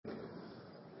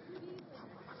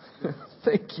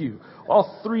Thank you.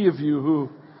 All three of you who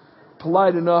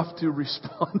polite enough to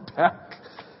respond back.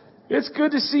 It's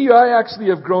good to see you. I actually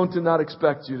have grown to not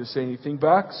expect you to say anything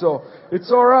back, so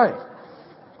it's all right.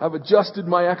 I've adjusted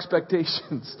my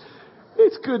expectations.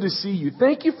 It's good to see you.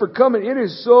 Thank you for coming. It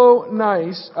is so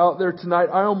nice out there tonight.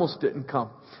 I almost didn't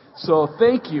come. So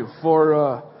thank you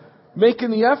for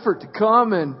making the effort to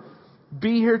come and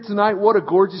be here tonight. What a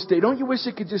gorgeous day. Don't you wish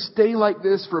it could just stay like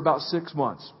this for about 6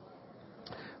 months?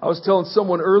 I was telling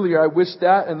someone earlier I wish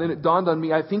that, and then it dawned on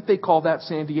me, I think they call that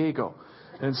San Diego.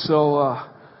 And so,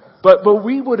 but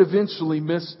we would eventually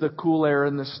miss the cool air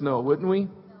and the snow, wouldn't we?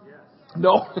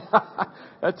 No?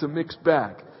 That's a mixed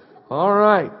bag. All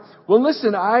right. Well,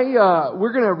 listen,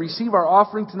 we're going to receive our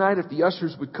offering tonight. If the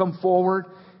ushers would come forward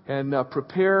and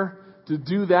prepare to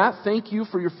do that. Thank you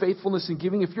for your faithfulness in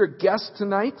giving. If you're a guest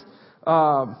tonight,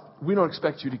 we don't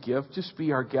expect you to give. Just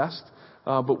be our guest.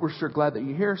 But we're sure glad that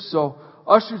you're here. So,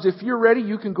 ushers, if you're ready,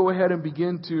 you can go ahead and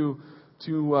begin to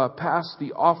pass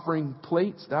the offering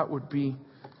plates. That would be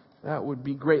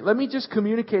great. Let me just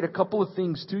communicate a couple of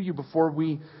things to you before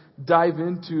we dive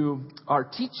into our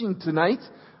teaching tonight.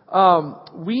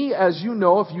 We, as you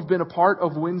know, if you've been a part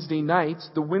of Wednesday nights,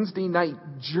 the Wednesday night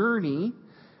journey,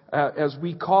 as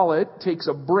we call it, takes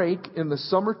a break in the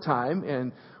summertime,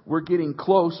 and we're getting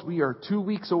close. We are 2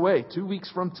 weeks away. 2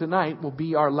 weeks from tonight will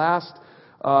be our last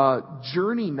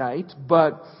journey night.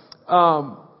 But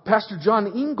Pastor John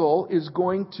Engel is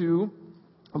going to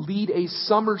lead a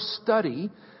summer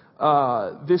study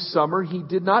this summer. He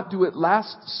did not do it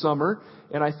last summer,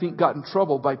 and I think got in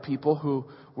trouble by people who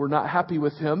were not happy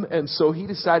with him. And so he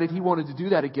decided he wanted to do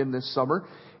that again this summer.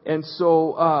 And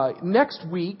so next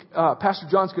week, Pastor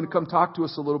John's going to come talk to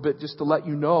us a little bit just to let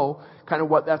you know kind of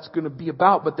what that's going to be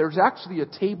about. But there's actually a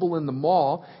table in the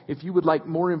mall if you would like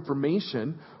more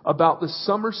information about the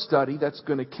summer study that's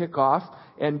going to kick off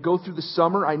and go through the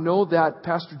summer. I know that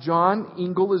Pastor John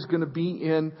Engel is going to be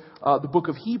in the book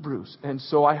of Hebrews. And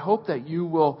so I hope that you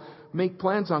will make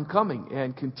plans on coming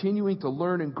and continuing to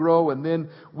learn and grow. And then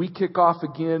we kick off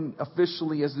again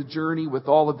officially as the journey with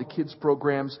all of the kids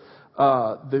programs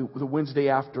the Wednesday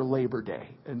after Labor Day.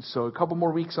 And so a couple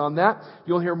more weeks on that.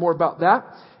 You'll hear more about that.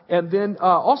 And then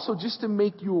also just to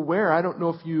make you aware, I don't know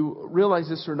if you realize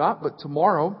this or not, but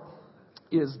tomorrow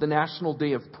is the National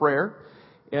Day of Prayer.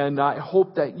 And I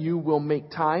hope that you will make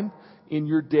time in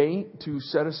your day to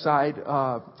set aside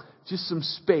just some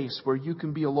space where you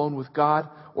can be alone with God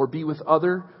or be with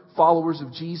other followers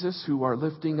of Jesus who are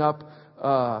lifting up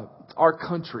our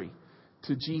country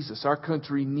to Jesus. Our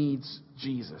country needs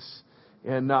Jesus.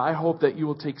 And I hope that you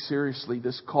will take seriously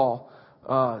this call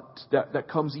that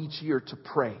comes each year to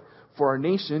pray for our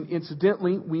nation.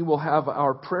 Incidentally, we will have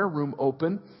our prayer room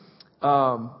open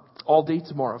all day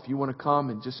tomorrow. If you want to come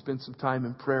and just spend some time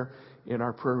in prayer in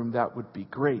our prayer room, that would be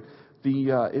great.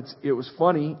 It was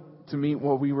funny to me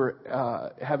while we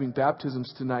were having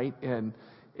baptisms tonight and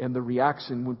the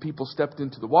reaction when people stepped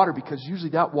into the water, because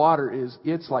usually that water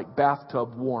it's like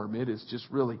bathtub warm. It is just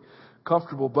really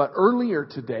comfortable. But earlier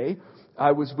today,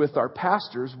 I was with our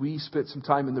pastors. We spent some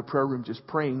time in the prayer room just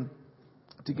praying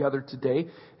together today,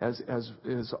 as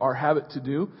is our habit to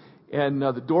do. And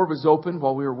the door was open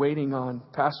while we were waiting on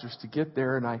pastors to get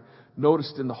there. And I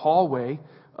noticed in the hallway,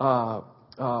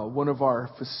 one of our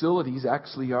facilities,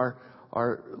 actually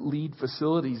our lead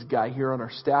facilities guy here on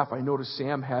our staff, I noticed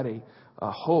Sam had a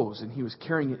hose and he was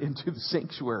carrying it into the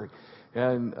sanctuary.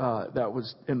 And that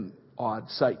was an odd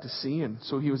sight to see. And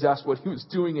so he was asked what he was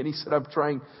doing, and he said, I'm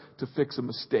trying to fix a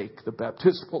mistake. The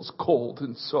baptismal's cold.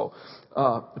 And so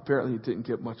apparently it didn't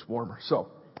get much warmer. So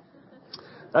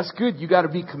that's good. You got to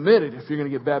be committed if you're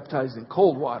going to get baptized in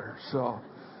cold water. So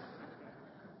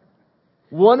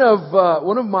one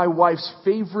of my wife's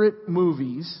favorite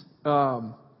movies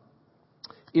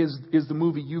is the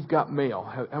movie You've Got Mail.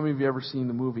 How many of you ever seen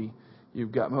the movie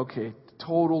You've Got Mail? Okay,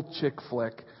 total chick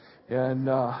flick, and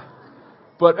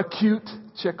but a cute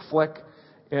chick flick.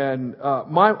 And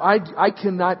I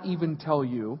cannot even tell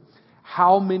you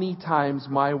how many times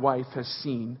my wife has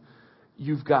seen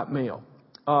You've Got Mail.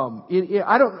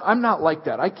 I'm not like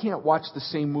that. I can't watch the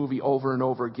same movie over and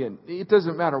over again. It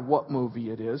doesn't matter what movie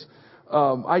it is.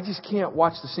 I just can't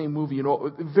watch the same movie.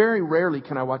 Very rarely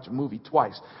can I watch a movie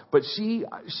twice. But she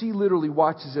literally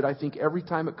watches it, I think, every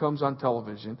time it comes on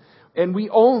television. And we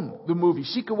own the movie.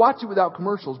 She could watch it without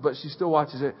commercials, but she still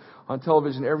watches it on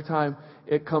television every time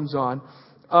it comes on.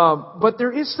 But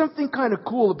there is something kind of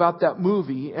cool about that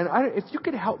movie. And if you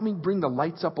could help me bring the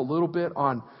lights up a little bit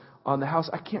on the house,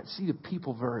 I can't see the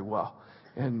people very well.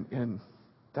 And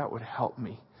that would help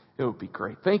me. It would be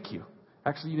great. Thank you.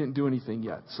 Actually, you didn't do anything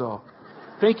yet. So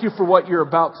thank you for what you're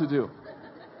about to do.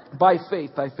 By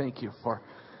faith, I thank you for.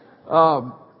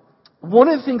 One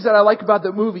of the things that I like about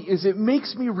that movie is it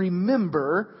makes me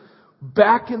remember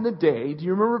back in the day. Do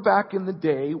you remember back in the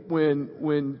day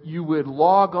when you would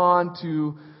log on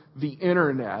to the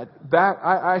internet?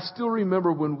 I still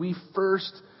remember when we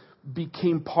first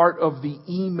became part of the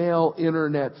email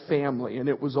internet family, and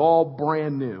it was all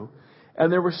brand new.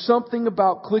 And there was something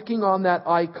about clicking on that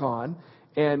icon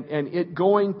and it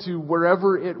going to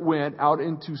wherever it went out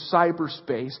into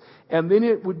cyberspace, and then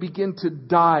it would begin to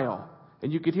dial,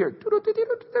 and you could hear it.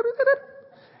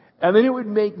 And then it would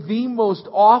make the most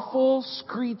awful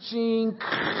screeching,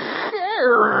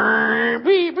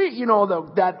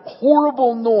 that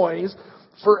horrible noise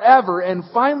forever. And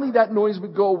finally that noise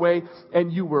would go away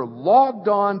and you were logged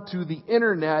on to the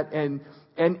internet, and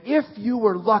if you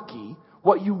were lucky,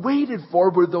 what you waited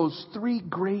for were those 3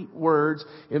 great words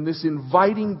in this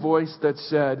inviting voice that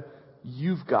said,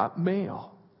 "You've got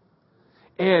mail."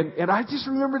 And I just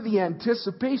remember the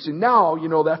anticipation. Now,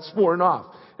 that's worn off.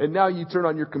 And now you turn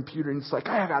on your computer and it's like,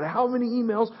 I got how many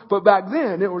emails? But back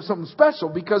then it was something special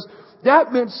because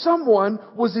that meant someone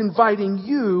was inviting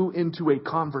you into a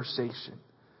conversation.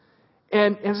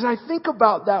 And as I think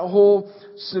about that whole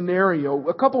scenario,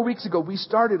 a couple of weeks ago we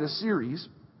started a series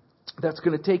that's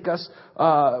going to take us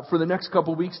for the next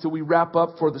couple of weeks till we wrap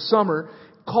up for the summer,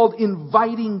 called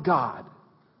Inviting God.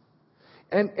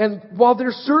 And while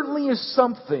there certainly is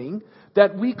something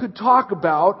that we could talk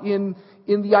about in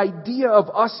the idea of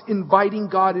us inviting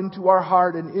God into our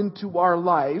heart and into our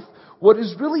life, what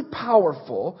is really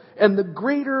powerful and the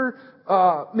greater,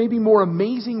 maybe more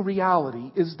amazing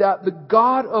reality is that the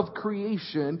God of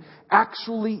creation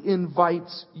actually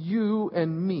invites you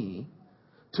and me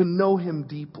to know Him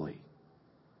deeply.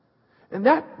 And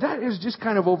that has just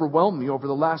kind of overwhelmed me over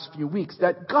the last few weeks,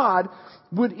 that God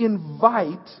would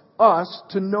invite us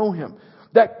to know Him.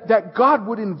 That God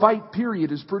would invite,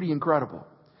 period, is pretty incredible.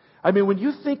 I mean, when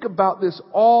you think about this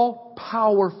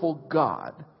all-powerful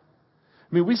God,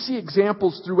 we see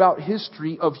examples throughout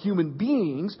history of human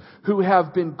beings who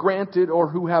have been granted or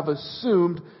who have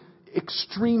assumed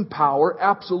extreme power,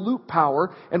 absolute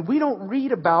power, and we don't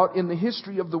read about in the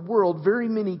history of the world very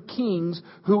many kings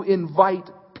who invite,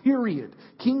 period.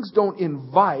 Kings don't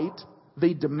invite,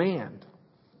 they demand.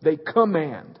 They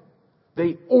command.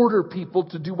 They order people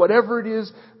to do whatever it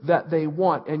is that they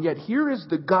want. And yet here is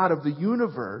the God of the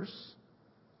universe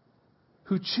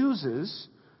who chooses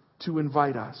to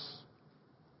invite us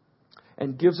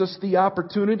and gives us the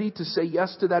opportunity to say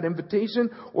yes to that invitation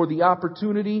or the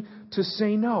opportunity to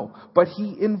say no. But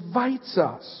He invites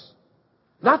us,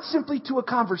 not simply to a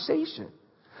conversation,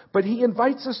 but He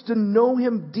invites us to know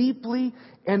Him deeply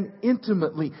and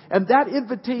intimately. And that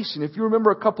invitation, if you remember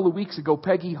a couple of weeks ago,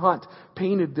 Peggy Hunt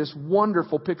painted this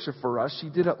wonderful picture for us. She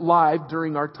did it live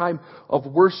during our time of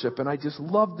worship. And I just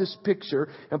love this picture.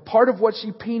 And part of what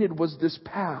she painted was this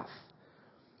path.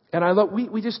 And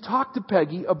we just talked to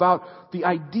Peggy about the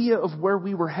idea of where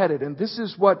we were headed. And this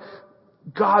is what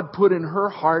God put in her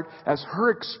heart as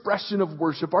her expression of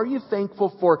worship. Are you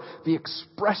thankful for the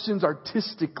expressions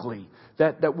artistically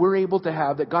that we're able to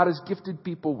have, that God has gifted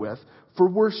people with for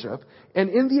worship? And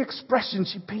in the expression,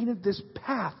 she painted this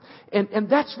path. And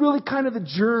that's really kind of the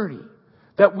journey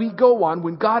that we go on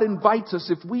when God invites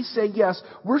us. If we say yes,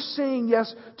 we're saying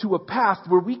yes to a path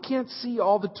where we can't see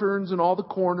all the turns and all the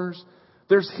corners.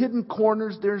 There's hidden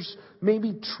corners. There's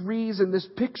maybe trees and this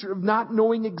picture of not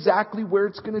knowing exactly where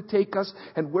it's going to take us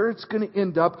and where it's going to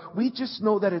end up. We just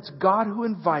know that it's God who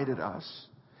invited us.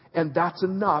 And that's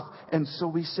enough. And so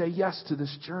we say yes to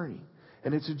this journey.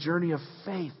 And it's a journey of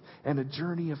faith and a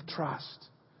journey of trust.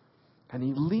 And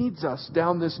He leads us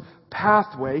down this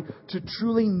pathway to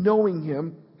truly knowing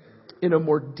Him in a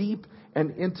more deep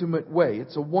and intimate way.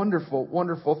 It's a wonderful,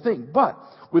 wonderful thing. But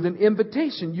with an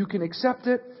invitation, you can accept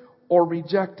it or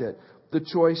reject it. The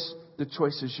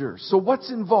choice is yours. So what's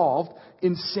involved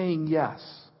in saying yes?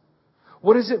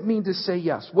 What does it mean to say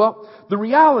yes? Well, the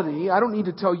reality, I don't need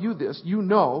to tell you this, you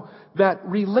know that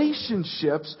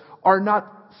relationships are not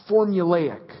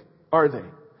formulaic, are they?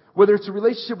 Whether it's a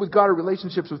relationship with God or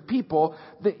relationships with people,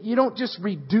 that you don't just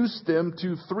reduce them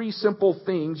to 3 simple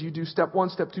things. You do step 1,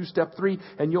 step 2, step 3,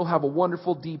 and you'll have a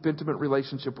wonderful, deep, intimate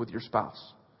relationship with your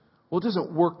spouse. Well, it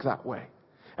doesn't work that way.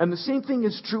 And the same thing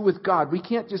is true with God. We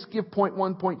can't just give point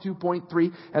 1, point 2, point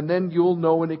 3, and then you'll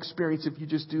know and experience if you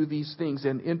just do these things,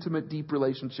 an intimate, deep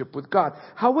relationship with God.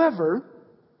 However,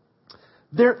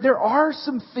 there are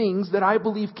some things that I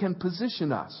believe can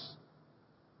position us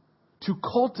to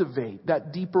cultivate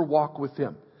that deeper walk with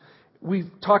Him. We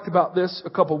talked about this a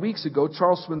couple of weeks ago.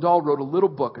 Charles Swindoll wrote a little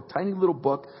book, a tiny little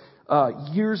book,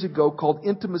 years ago called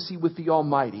Intimacy with the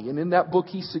Almighty. And in that book,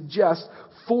 he suggests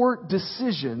 4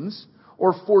 decisions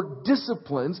or 4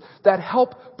 disciplines that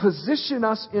help position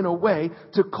us in a way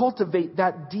to cultivate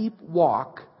that deep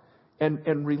walk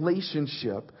and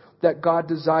relationship that God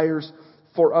desires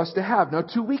for us to have. Now,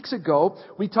 2 weeks ago,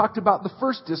 we talked about the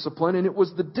first discipline, and it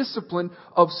was the discipline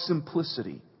of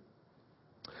simplicity.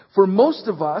 For most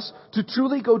of us to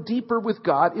truly go deeper with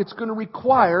God, it's going to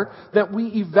require that we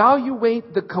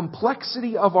evaluate the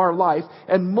complexity of our life,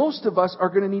 and most of us are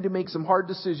going to need to make some hard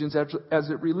decisions as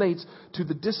it relates to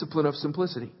the discipline of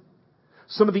simplicity.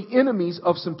 Some of the enemies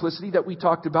of simplicity that we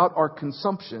talked about are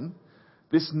consumption,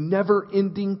 this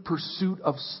never-ending pursuit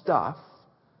of stuff.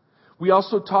 We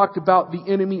also talked about the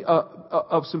enemy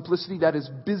of simplicity, that is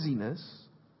busyness.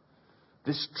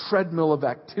 This treadmill of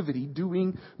activity,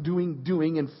 doing,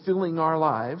 and filling our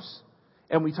lives.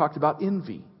 And we talked about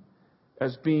envy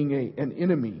as being an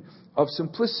enemy of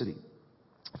simplicity.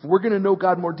 If we're going to know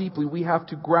God more deeply, we have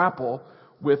to grapple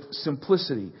with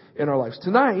simplicity in our lives.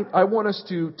 Tonight, I want us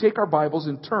to take our Bibles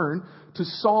and turn to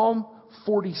Psalm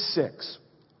 46.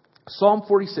 Psalm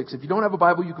 46. If you don't have a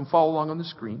Bible, you can follow along on the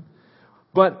screen.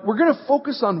 But we're going to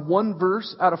focus on one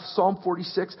verse out of Psalm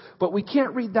 46, but we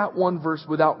can't read that one verse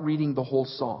without reading the whole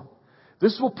psalm.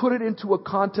 This will put it into a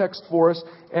context for us,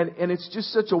 and it's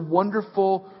just such a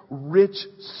wonderful, rich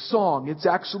song. It's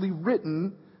actually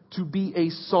written to be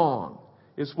a song,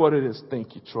 is what it is.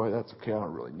 Thank you, Troy. That's okay. I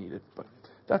don't really need it, but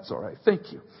that's all right.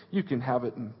 Thank you. You can have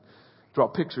it and draw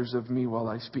pictures of me while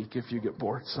I speak if you get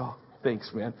bored. So, thanks,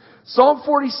 man. Psalm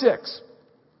 46.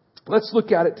 Let's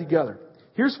look at it together.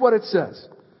 Here's what it says.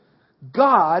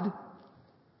 God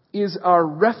is our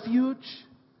refuge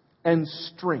and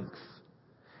strength,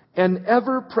 an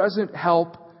ever-present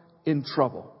help in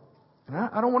trouble. And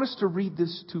I don't want us to read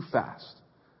this too fast.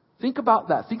 Think about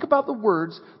that. Think about the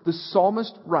words the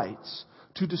psalmist writes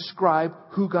to describe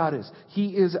who God is.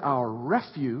 He is our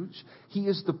refuge. He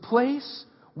is the place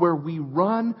where we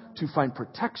run to find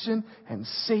protection and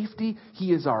safety.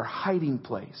 He is our hiding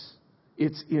place.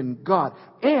 It's in God.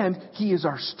 And He is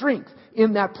our strength.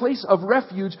 In that place of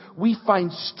refuge, we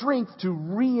find strength to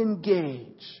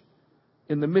re-engage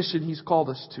in the mission He's called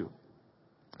us to.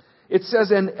 It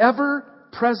says, an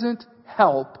ever-present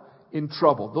help in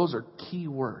trouble. Those are key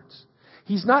words.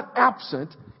 He's not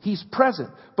absent, He's present.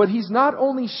 But He's not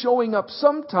only showing up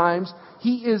sometimes,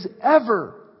 He is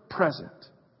ever present.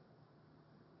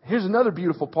 Here's another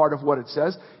beautiful part of what it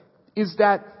says, is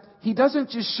that He doesn't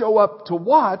just show up to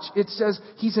watch. It says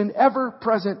He's an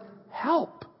ever-present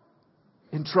help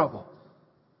in trouble.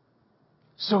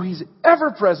 So He's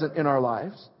ever-present in our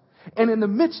lives. And in the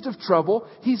midst of trouble,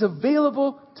 He's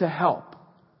available to help.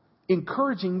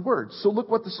 Encouraging words. So look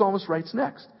what the psalmist writes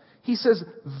next. He says,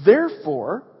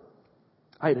 therefore,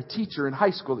 I had a teacher in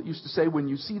high school that used to say, when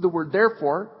you see the word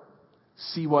therefore,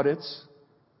 see what it's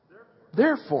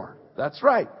therefore. That's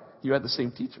right. You had the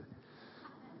same teacher.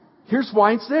 Here's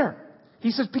why it's there.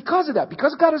 He says, because of that,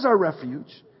 because God is our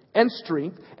refuge and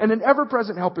strength and an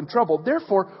ever-present help in trouble,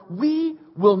 therefore we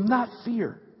will not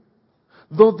fear.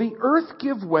 Though the earth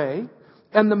give way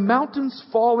and the mountains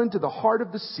fall into the heart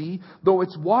of the sea, though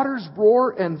its waters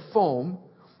roar and foam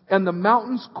and the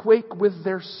mountains quake with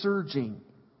their surging.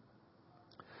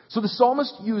 So the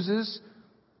psalmist uses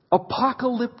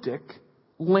apocalyptic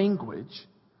language,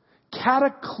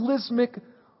 cataclysmic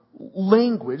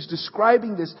language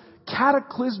describing this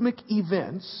cataclysmic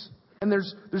events. And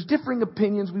there's differing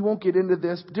opinions. We won't get into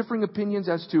this. Differing opinions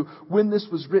as to when this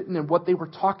was written and what they were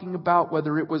talking about.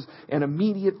 Whether it was an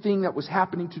immediate thing that was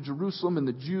happening to Jerusalem and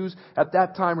the Jews at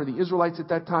that time, or the Israelites at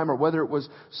that time, or whether it was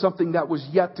something that was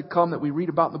yet to come that we read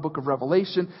about in the book of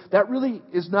Revelation. That really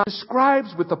is not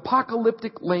describes with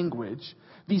apocalyptic language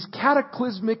these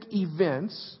cataclysmic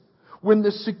events when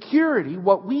the security,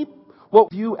 what we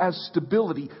view as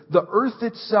stability, the earth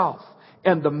itself,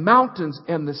 and the mountains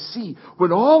and the sea,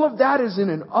 when all of that is in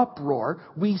an uproar,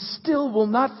 we still will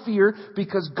not fear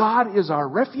because God is our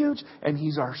refuge and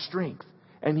He's our strength.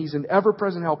 And He's an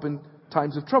ever-present help in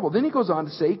times of trouble. Then he goes on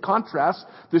to say, contrast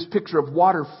this picture of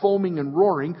water foaming and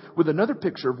roaring with another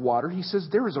picture of water. He says,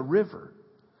 there is a river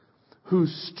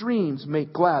whose streams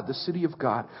make glad the city of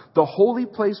God, the holy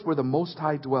place where the Most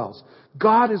High dwells.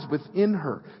 God is within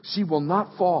her. She will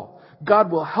not fall.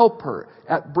 God will help her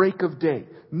at break of day.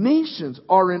 Nations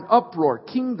are in uproar.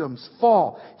 Kingdoms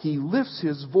fall. He lifts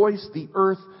His voice. The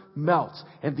earth melts.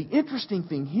 And the interesting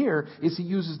thing here is He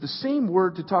uses the same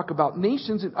word to talk about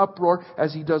nations in uproar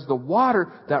as He does the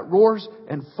water that roars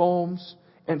and foams.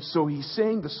 And so He's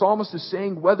saying, the psalmist is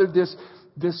saying, whether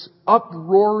this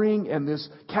uproaring and this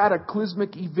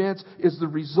cataclysmic event is the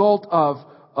result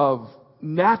of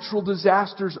natural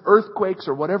disasters, earthquakes,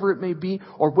 or whatever it may be,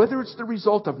 or whether it's the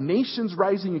result of nations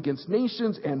rising against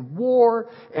nations and war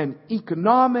and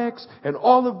economics and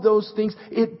all of those things,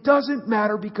 it doesn't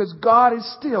matter because God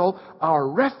is still our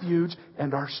refuge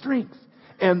and our strength.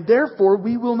 And therefore,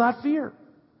 we will not fear.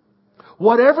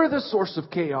 Whatever the source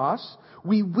of chaos,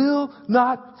 we will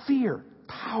not fear.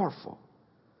 Powerful.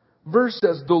 Verse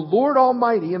says, the Lord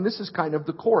Almighty, and this is kind of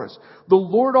the chorus, the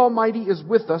Lord Almighty is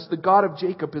with us, the God of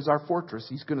Jacob is our fortress.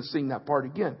 He's going to sing that part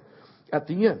again at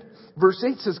the end. Verse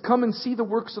 8 says, come and see the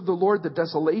works of the Lord, the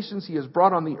desolations He has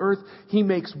brought on the earth. He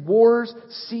makes wars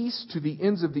cease to the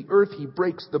ends of the earth. He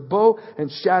breaks the bow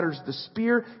and shatters the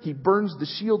spear. He burns the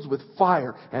shields with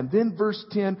fire. And then verse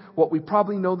 10, what we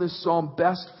probably know this psalm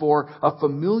best for, a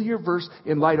familiar verse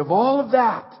in light of all of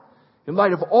that. In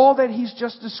light of all that he's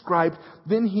just described,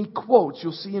 then he quotes,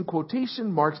 you'll see in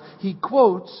quotation marks, he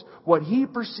quotes what he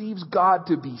perceives God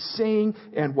to be saying,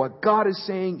 and what God is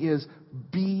saying is,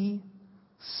 be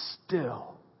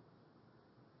still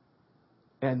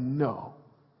and know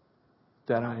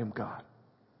that I am God.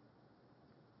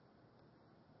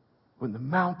 When the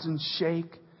mountains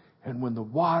shake and when the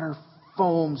water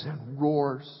foams and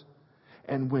roars,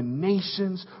 and when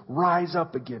nations rise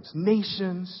up against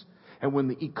nations, and when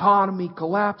the economy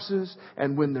collapses,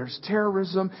 and when there's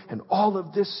terrorism and all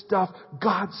of this stuff,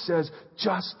 God says,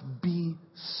 just be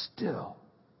still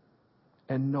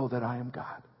and know that I am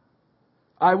God.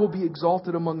 I will be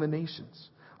exalted among the nations.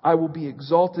 I will be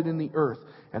exalted in the earth.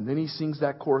 And then he sings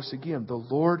that chorus again. The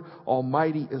Lord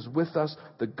Almighty is with us.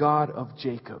 The God of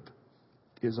Jacob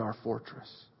is our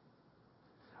fortress.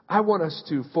 I want us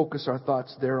to focus our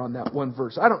thoughts there on that one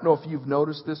verse. I don't know if you've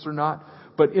noticed this or not,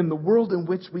 but in the world in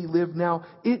which we live now,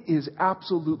 it is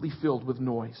absolutely filled with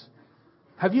noise.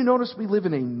 Have you noticed we live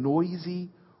in a noisy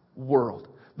world?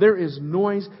 There is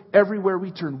noise everywhere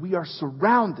we turn. We are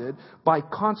surrounded by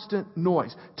constant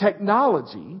noise.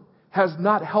 Technology has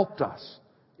not helped us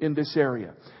in this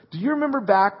area. Do you remember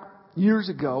back years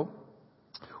ago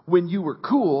when you were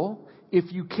cool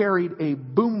if you carried a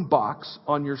boom box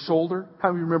on your shoulder?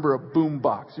 How many remember a boom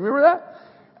box? You remember that?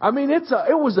 I mean, it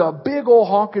was a big old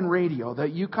honking radio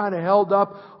that you kind of held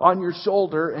up on your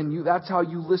shoulder, and that's how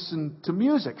you listened to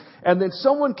music. And then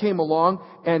someone came along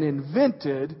and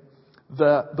invented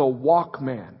the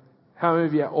Walkman. How many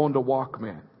of you owned a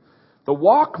Walkman? The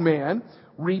Walkman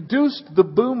reduced the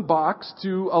boom box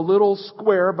to a little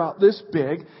square about this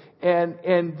big,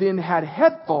 and then had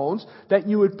headphones that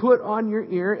you would put on your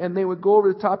ear, and they would go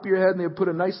over the top of your head, and they would put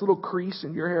a nice little crease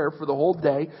in your hair for the whole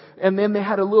day. And then they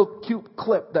had a little cute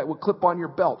clip that would clip on your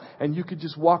belt, and you could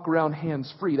just walk around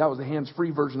hands-free. That was a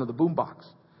hands-free version of the boombox.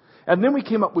 And then we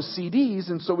came up with CDs,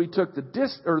 and so we took the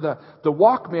disc or the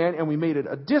Walkman, and we made it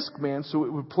a Discman, so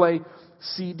it would play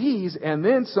CDs. And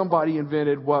then somebody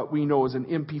invented what we know as an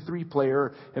MP3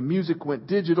 player, and music went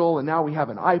digital, and now we have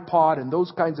an iPod and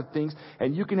those kinds of things.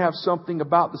 And you can have something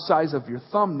about the size of your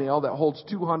thumbnail that holds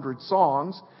 200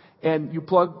 songs, and you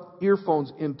plug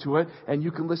earphones into it, and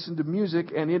you can listen to music.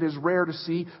 And it is rare to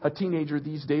see a teenager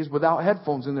these days without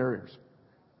headphones in their ears.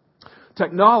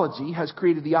 Technology has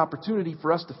created the opportunity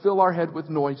for us to fill our head with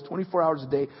noise 24 hours a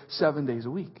day, 7 days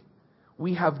a week.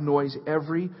 We have noise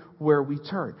everywhere we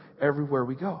turn, everywhere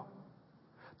we go.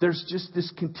 There's just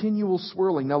this continual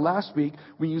swirling. Now, last week,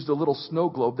 we used a little snow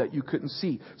globe that you couldn't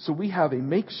see. So we have a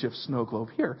makeshift snow globe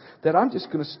here that I'm just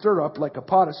going to stir up like a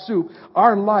pot of soup.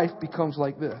 Our life becomes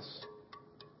like this.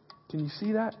 Can you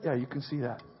see that? Yeah, you can see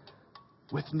that.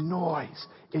 With noise.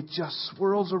 It just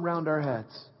swirls around our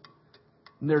heads.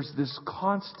 And there's this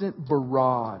constant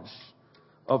barrage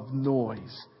of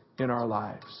noise in our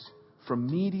lives. From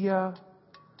media,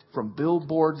 from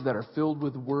billboards that are filled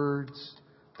with words.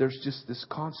 There's just this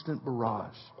constant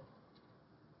barrage.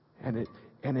 And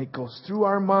it goes through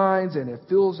our minds and it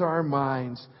fills our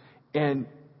minds. And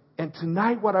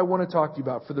tonight what I want to talk to you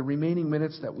about for the remaining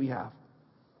minutes that we have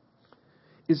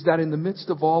is that in the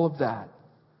midst of all of that,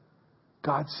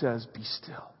 God says, be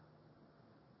still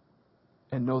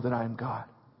and know that I am God.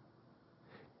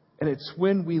 And it's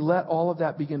when we let all of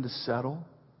that begin to settle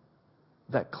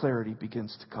that clarity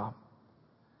begins to come.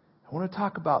 I want to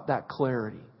talk about that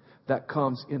clarity that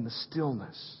comes in the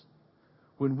stillness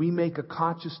when we make a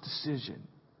conscious decision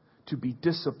to be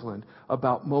disciplined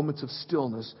about moments of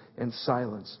stillness and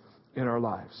silence in our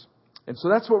lives. And so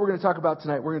that's what we're going to talk about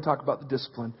tonight. We're going to talk about the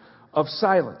discipline of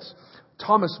silence.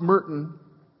 Thomas Merton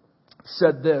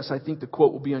said this. I think the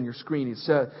quote will be on your screen.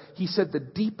 He said, the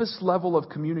deepest level of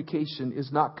communication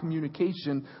is not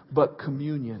communication, but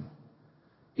communion.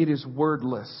 It is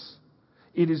wordless.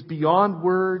 It is beyond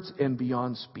words and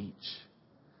beyond speech.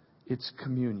 It's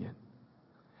communion.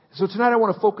 So tonight I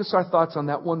want to focus our thoughts on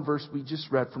that one verse we just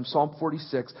read from Psalm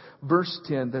 46, verse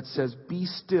 10, that says, "Be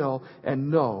still and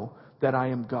know that I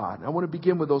am God." And I want to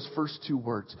begin with those first two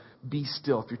words, be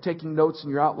still. If you're taking notes in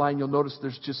your outline, you'll notice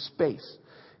there's just space.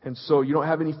 And so you don't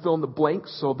have any fill in the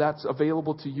blanks, so that's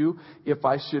available to you if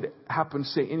I should happen to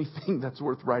say anything that's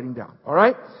worth writing down. All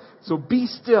right? So be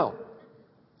still.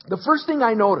 The first thing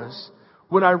I notice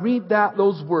when I read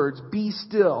those words, be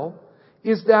still,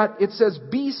 is that it says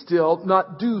be still,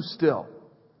 not do still.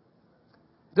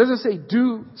 It doesn't say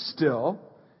do still,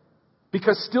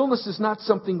 because stillness is not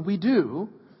something we do.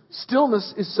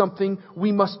 Stillness is something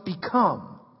we must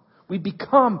become. We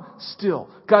become still.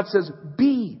 God says,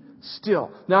 be still.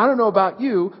 Now, I don't know about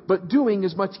you, but doing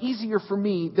is much easier for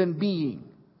me than being.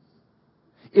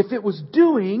 If it was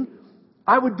doing,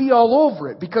 I would be all over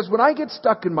it. Because when I get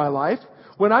stuck in my life,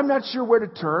 when I'm not sure where to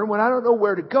turn, when I don't know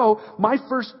where to go, my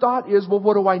first thought is, well,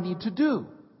 what do I need to do?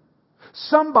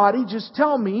 Somebody just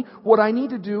tell me what I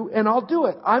need to do and I'll do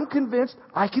it. I'm convinced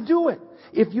I can do it.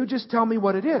 If you just tell me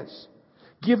what it is.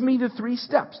 Give me the 3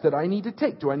 steps that I need to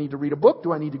take. Do I need to read a book?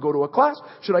 Do I need to go to a class?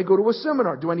 Should I go to a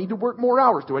seminar? Do I need to work more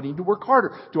hours? Do I need to work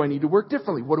harder? Do I need to work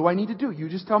differently? What do I need to do? You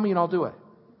just tell me and I'll do it.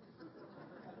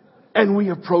 And we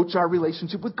approach our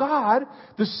relationship with God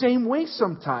the same way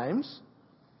sometimes.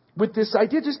 With this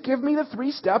idea, just give me the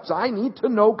 3 steps. I need to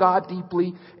know God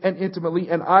deeply and intimately,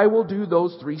 and I will do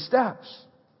those 3 steps.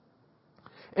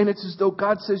 And it's as though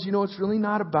God says, it's really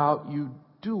not about you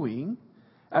doing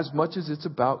as much as it's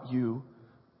about you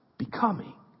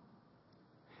becoming.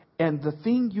 And the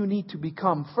thing you need to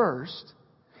become first,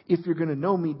 if you're going to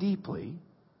know me deeply,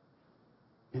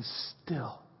 is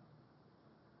still.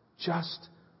 Just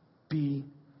be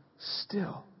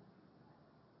still.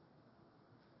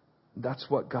 That's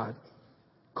what God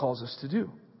calls us to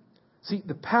do. See,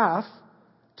 the path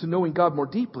to knowing God more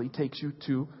deeply takes you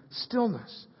to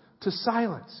stillness, to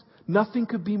silence. Nothing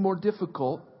could be more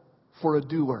difficult for a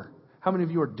doer. How many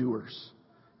of you are doers?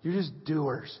 You're just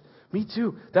doers. Me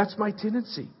too. That's my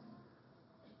tendency.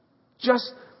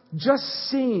 Just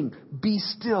saying, be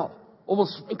still,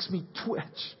 almost makes me twitch.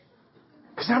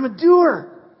 Because I'm a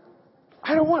doer.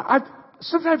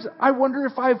 Sometimes I wonder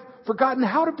if I've forgotten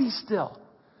how to be still.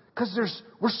 Because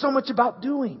we're so much about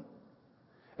doing.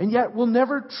 And yet we'll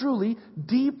never truly,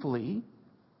 deeply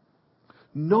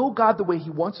know God the way He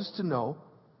wants us to know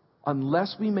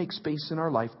unless we make space in our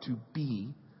life to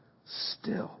be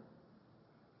still.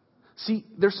 See,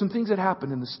 there's some things that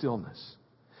happen in the stillness.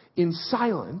 In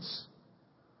silence,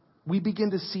 we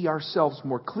begin to see ourselves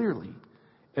more clearly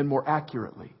and more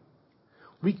accurately.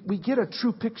 We get a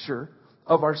true picture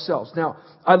of ourselves. Now,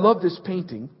 I love this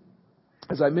painting,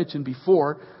 as I mentioned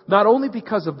before, not only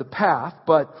because of the path,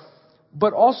 but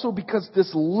also because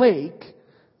this lake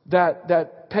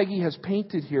that Peggy has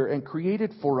painted here and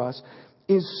created for us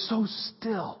is so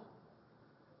still.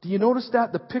 Do you notice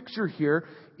that? The picture here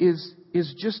is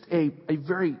just a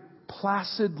very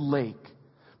placid lake.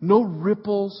 No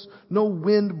ripples, no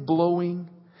wind blowing.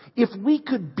 If we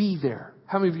could be there,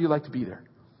 how many of you like to be there?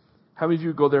 How many of you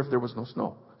would go there if there was no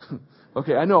snow?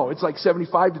 Okay, I know, it's like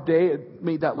 75 today. It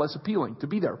made that less appealing to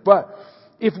be there. But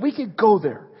if we could go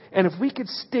there, and if we could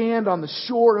stand on the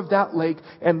shore of that lake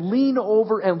and lean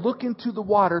over and look into the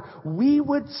water, we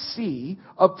would see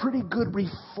a pretty good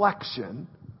reflection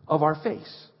of our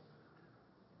face.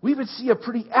 We would see a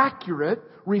pretty accurate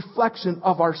reflection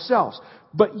of ourselves.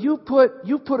 But you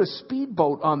put a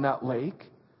speedboat on that lake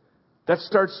that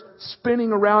starts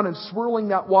spinning around and swirling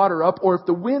that water up, or if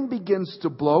the wind begins to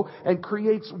blow and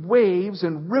creates waves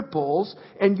and ripples,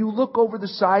 and you look over the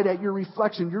side at your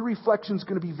reflection is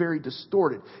going to be very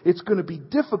distorted. It's going to be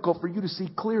difficult for you to see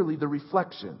clearly the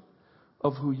reflection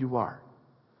of who you are.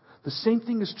 The same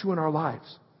thing is true in our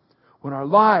lives. When our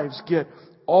lives get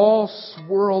all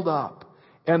swirled up,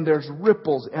 and there's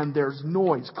ripples and there's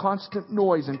noise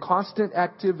and constant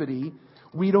activity,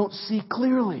 we don't see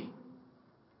clearly.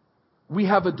 We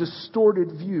have a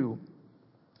distorted view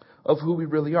of who we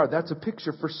really are. That's a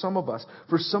picture for some of us.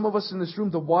 For some of us in this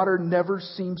room, the water never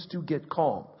seems to get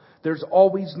calm. There's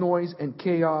always noise and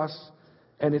chaos,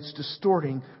 and it's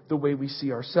distorting the way we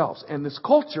see ourselves. And this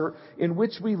culture in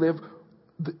which we live,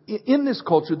 in this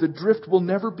culture, the drift will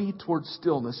never be towards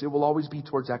stillness. It will always be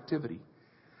towards activity.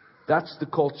 That's the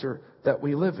culture that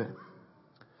we live in.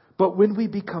 But when we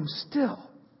become still,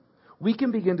 we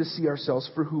can begin to see ourselves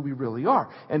for who we really are.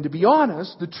 And to be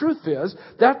honest, the truth is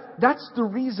that's the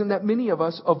reason that many of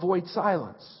us avoid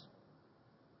silence.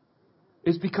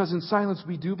 Is because in silence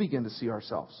we do begin to see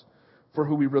ourselves for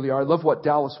who we really are. I love what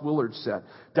Dallas Willard said.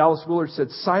 Dallas Willard said,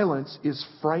 silence is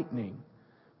frightening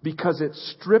because it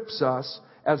strips us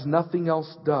as nothing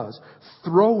else does,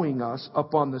 throwing us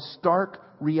upon the stark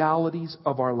realities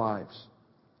of our lives.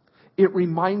 It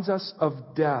reminds us of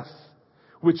death,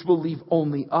 which will leave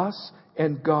only us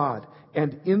and God.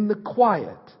 And in the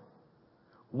quiet,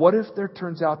 what if there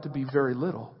turns out to be very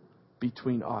little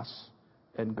between us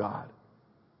and God?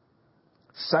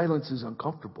 Silence is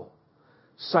uncomfortable.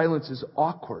 Silence is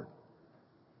awkward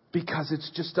because it's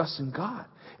just us and God.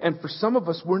 And for some of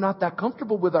us, we're not that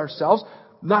comfortable with ourselves,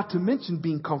 not to mention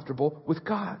being comfortable with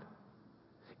God.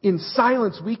 In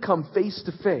silence, we come face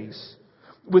to face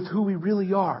with who we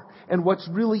really are and what's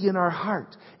really in our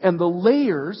heart. And the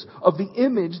layers of the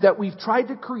image that we've tried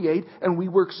to create and we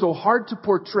work so hard to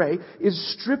portray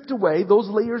is stripped away. Those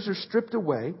layers are stripped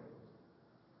away.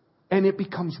 And it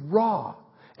becomes raw.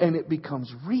 And it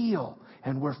becomes real.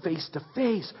 And we're face to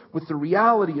face with the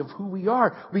reality of who we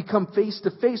are. We come face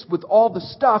to face with all the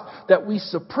stuff that we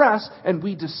suppress and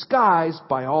we disguise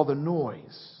by all the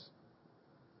noise.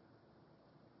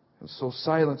 And so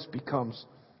silence becomes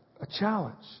a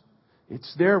challenge.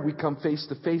 It's there we come face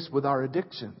to face with our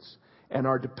addictions and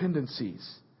our dependencies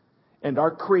and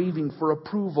our craving for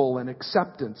approval and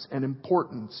acceptance and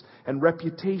importance and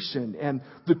reputation and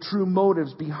the true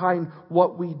motives behind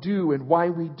what we do and why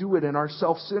we do it and our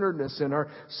self-centeredness and our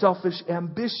selfish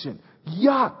ambition.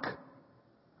 Yuck!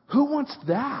 Who wants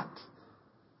that?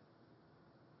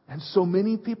 And so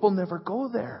many people never go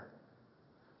there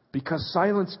because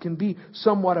silence can be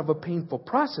somewhat of a painful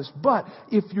process. But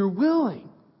if you're willing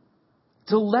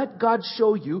to let God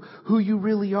show you who you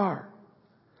really are,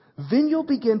 then you'll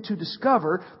begin to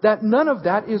discover that none of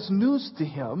that is news to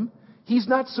Him. He's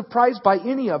not surprised by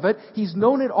any of it. He's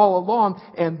known it all along.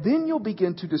 And then you'll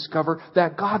begin to discover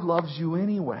that God loves you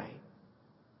anyway.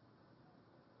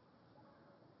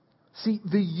 See,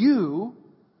 the you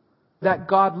that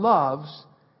God loves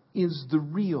is the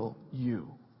real you.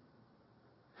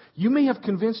 You may have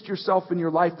convinced yourself in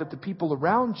your life that the people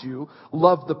around you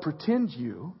love the pretend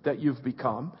you that you've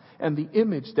become and the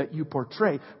image that you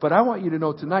portray. But I want you to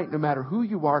know tonight, no matter who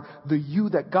you are, the you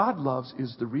that God loves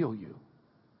is the real you.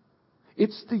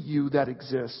 It's the you that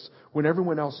exists when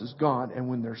everyone else is gone and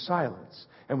when there's silence.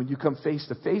 And when you come face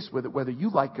to face with it, whether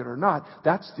you like it or not,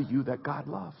 that's the you that God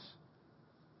loves.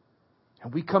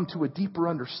 And we come to a deeper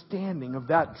understanding of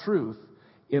that truth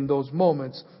in those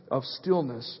moments of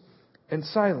stillness and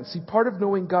silence. See, part of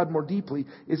knowing God more deeply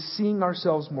is seeing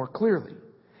ourselves more clearly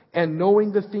and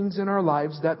knowing the things in our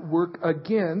lives that work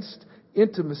against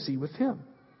intimacy with Him.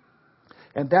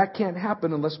 And that can't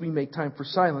happen unless we make time for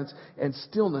silence and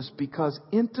stillness, because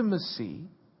intimacy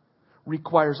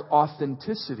requires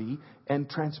authenticity and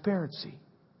transparency.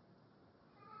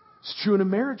 It's true in a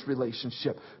marriage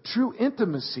relationship. True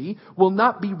intimacy will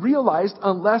not be realized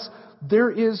unless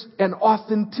there is an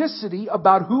authenticity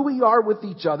about who we are with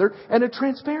each other and a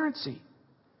transparency.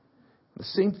 The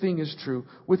same thing is true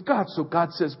with God. So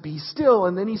God says, be still,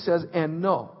 and then He says, and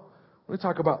know. We're going to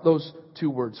talk about those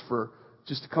two words for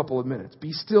just a couple of minutes.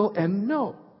 Be still and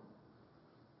know.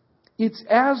 It's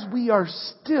as we are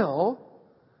still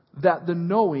that the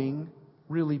knowing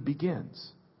really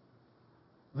begins.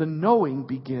 The knowing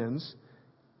begins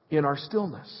in our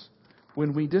stillness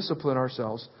when we discipline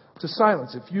ourselves to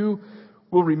silence. If you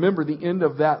will remember the end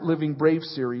of that Living Brave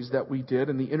series that we did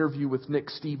and the interview with Nick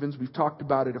Stevens, we've talked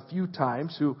about it a few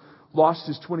times, who lost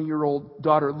his 20-year-old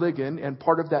daughter Ligon, and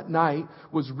part of that night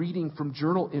was reading from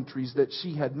journal entries that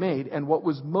she had made. And what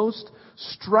was most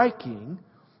striking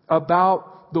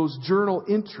about those journal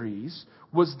entries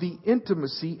was the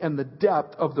intimacy and the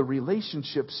depth of the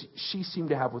relationships she seemed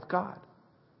to have with God.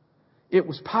 It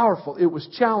was powerful. It was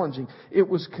challenging. It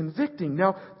was convicting.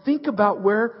 Now, think about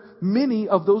where many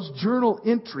of those journal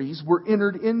entries were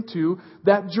entered into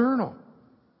that journal.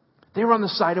 They were on the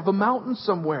side of a mountain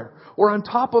somewhere, or on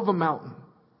top of a mountain,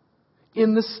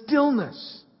 in the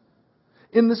stillness,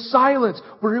 in the silence,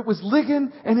 where it was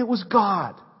Ligon and it was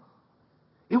God.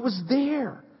 It was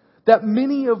there that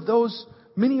many of those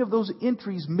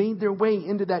entries made their way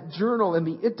into that journal, and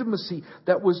the intimacy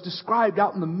that was described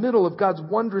out in the middle of God's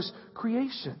wondrous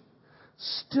creation.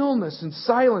 Stillness and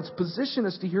silence position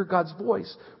us to hear God's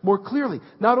voice more clearly.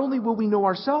 Not only will we know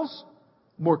ourselves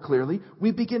more clearly,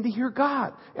 we begin to hear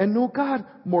God and know God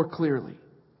more clearly.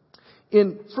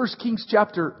 In 1 Kings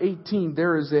chapter 18,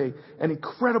 there is an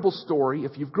incredible story.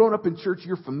 If you've grown up in church,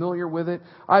 you're familiar with it.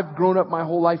 I've grown up my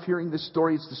whole life hearing this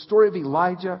story. It's the story of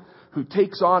Elijah, who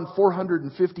takes on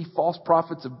 450 false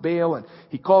prophets of Baal, and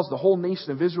he calls the whole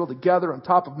nation of Israel together on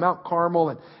top of Mount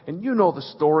Carmel. And you know the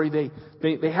story.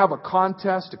 They have a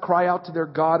contest to cry out to their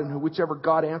God, and whichever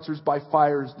God answers by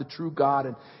fire is the true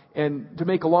God. And to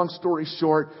make a long story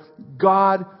short,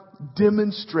 God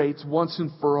demonstrates once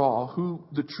and for all who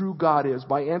the true God is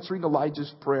by answering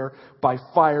Elijah's prayer by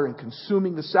fire and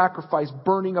consuming the sacrifice,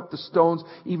 burning up the stones,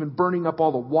 even burning up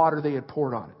all the water they had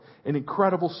poured on it. An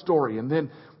incredible story. And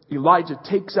then Elijah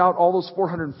takes out all those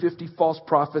 450 false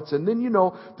prophets. And then you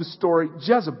know the story.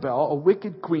 Jezebel, a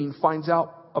wicked queen, finds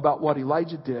out about what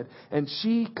Elijah did. And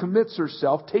she commits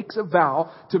herself, takes a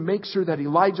vow to make sure that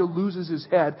Elijah loses his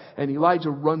head. And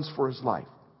Elijah runs for his life.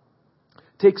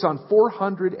 Takes on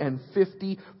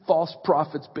 450 false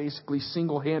prophets basically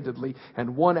single-handedly.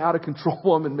 And one out of control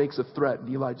woman makes a threat.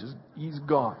 And he's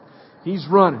gone. He's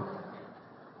running.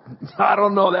 I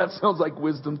don't know. That sounds like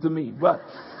wisdom to me. But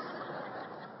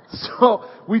so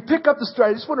we pick up the story.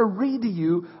 I just want to read to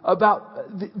you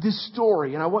about this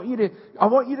story. And I want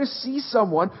you to see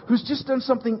someone who's just done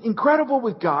something incredible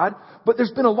with God, but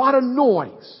there's been a lot of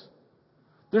noise.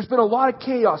 There's been a lot of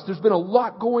chaos. There's been a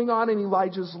lot going on in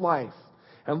Elijah's life.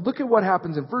 And look at what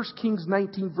happens in 1 Kings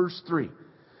 19 verse 3.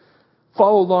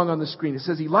 Follow along on the screen. It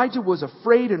says, Elijah was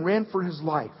afraid and ran for his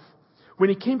life. When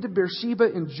he came to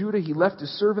Beersheba in Judah, he left his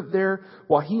servant there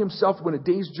while he himself went a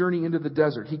day's journey into the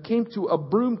desert. He came to a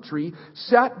broom tree,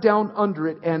 sat down under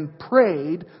it, and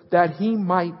prayed that he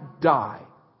might die.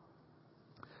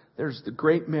 There's the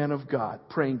great man of God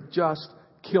praying, just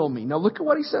kill me. Now look at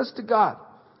what he says to God.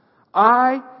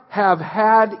 I have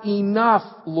had enough,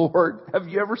 Lord. Have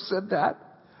you ever said that?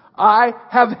 I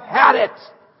have had it.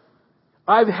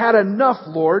 I've had enough,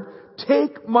 Lord.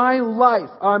 Take my life.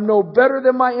 I'm no better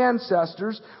than my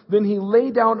ancestors. Then he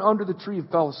lay down under the tree and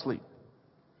fell asleep.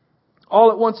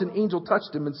 All at once an angel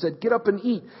touched him and said, get up and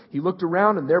eat. He looked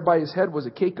around, and there by his head was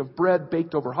a cake of bread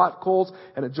baked over hot coals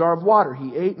and a jar of water.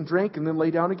 He ate and drank and then lay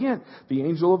down again. The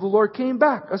angel of the Lord came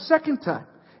back a second time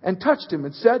and touched him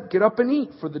and said, get up and eat,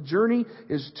 for the journey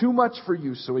is too much for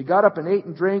you. So he got up and ate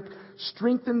and drank.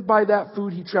 Strengthened by that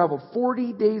food, he traveled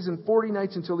 40 days and 40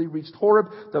 nights until he reached Horeb,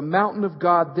 the mountain of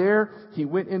God. There he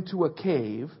went into a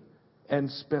cave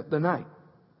and spent the night.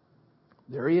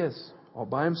 There he is, all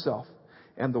by himself.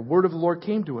 And the word of the Lord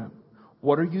came to him.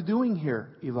 What are you doing here,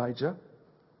 Elijah?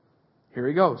 Here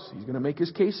he goes. He's going to make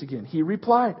his case again. He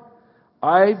replied,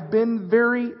 I've been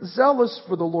very zealous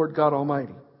for the Lord God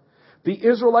Almighty. The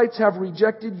Israelites have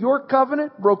rejected your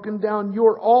covenant, broken down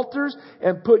your altars,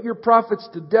 and put your prophets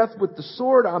to death with the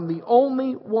sword. I'm the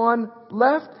only one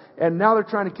left, and now they're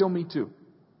trying to kill me too.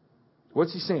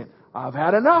 What's he saying? I've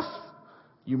had enough.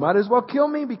 You might as well kill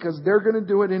me because they're going to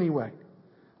do it anyway.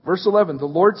 Verse 11, the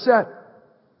Lord said,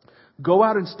 go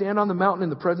out and stand on the mountain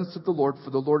in the presence of the Lord, for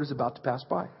the Lord is about to pass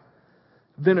by.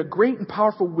 Then a great and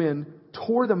powerful wind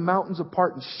tore the mountains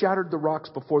apart and shattered the rocks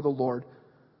before the Lord.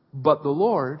 But the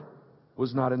Lord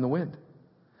was not in the wind.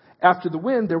 After the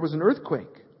wind, there was an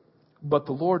earthquake, but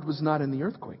the Lord was not in the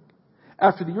earthquake.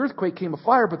 After the earthquake came a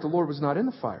fire, but the Lord was not in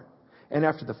the fire. And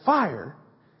after the fire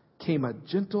came a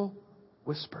gentle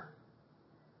whisper.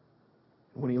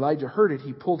 When Elijah heard it,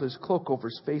 he pulled his cloak over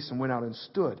his face and went out and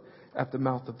stood at the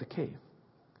mouth of the cave.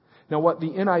 Now, what the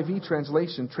NIV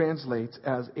translation translates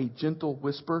as a gentle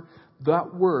whisper,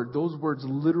 those words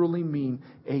literally mean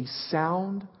a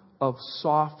sound of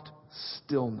soft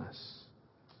stillness.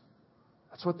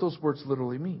 That's what those words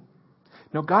literally mean.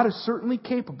 Now, God is certainly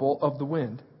capable of the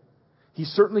wind. He's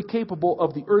certainly capable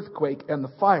of the earthquake and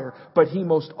the fire, but He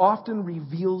most often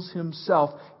reveals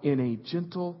Himself in a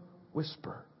gentle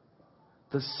whisper.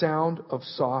 The sound of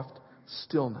soft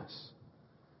stillness.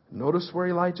 Notice where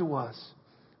Elijah was.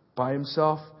 By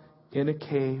himself in a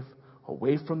cave,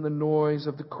 away from the noise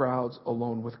of the crowds,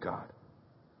 alone with God.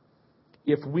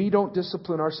 If we don't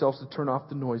discipline ourselves to turn off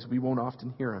the noise, we won't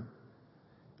often hear Him.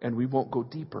 And we won't go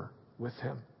deeper with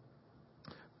Him.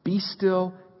 Be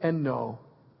still and know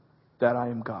that I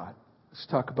am God. Let's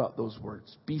talk about those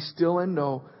words. Be still and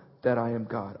know that I am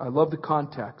God. I love the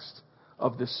context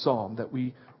of this psalm that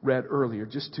we read earlier.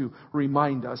 Just to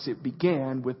remind us, it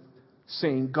began with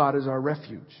saying God is our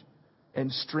refuge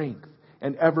and strength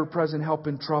and ever-present help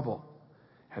in trouble.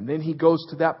 And then he goes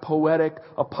to that poetic,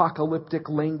 apocalyptic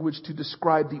language to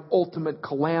describe the ultimate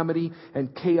calamity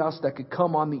and chaos that could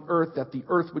come on the earth, that the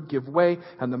earth would give way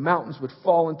and the mountains would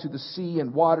fall into the sea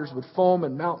and waters would foam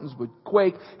and mountains would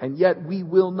quake. And yet we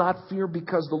will not fear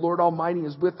because the Lord Almighty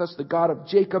is with us. The God of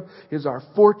Jacob is our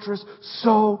fortress.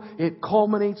 So it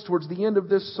culminates towards the end of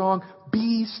this song.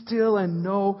 Be still and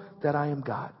know that I am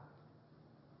God.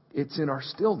 It's in our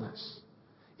stillness.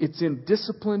 It's in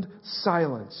disciplined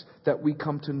silence that we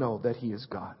come to know that He is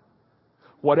God.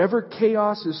 Whatever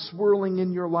chaos is swirling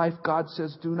in your life, God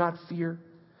says, do not fear.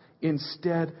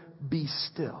 Instead, be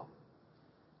still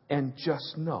and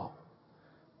just know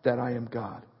that I am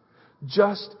God.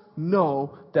 Just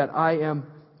know that I am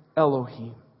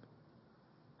Elohim.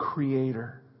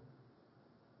 Creator,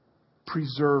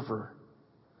 Preserver,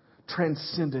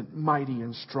 Transcendent, Mighty,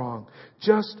 and Strong.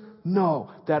 Just know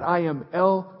that I am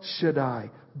El Shaddai,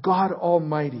 God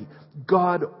Almighty,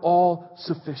 God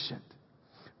All-Sufficient.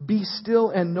 Be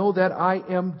still and know that I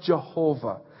am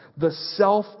Jehovah, the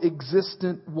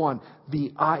self-existent one,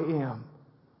 the I am.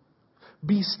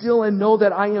 Be still and know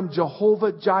that I am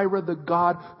Jehovah Jireh, the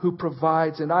God who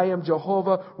provides. And I am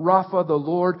Jehovah Rapha, the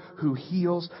Lord who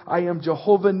heals. I am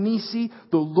Jehovah Nisi,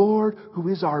 the Lord who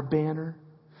is our banner.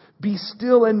 Be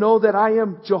still and know that I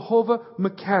am Jehovah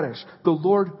Mekadesh, the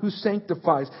Lord who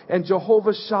sanctifies, and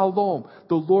Jehovah Shalom,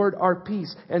 the Lord our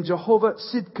peace, and Jehovah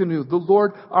Sidkenu, the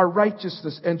Lord our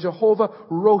righteousness, and Jehovah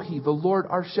Rohi, the Lord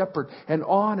our shepherd. And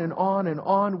on and on and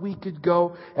on we could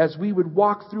go as we would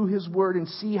walk through His Word and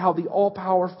see how the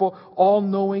all-powerful,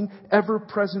 all-knowing,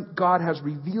 ever-present God has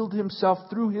revealed Himself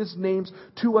through His names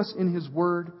to us in His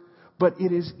Word. But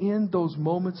it is in those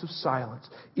moments of silence,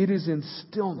 it is in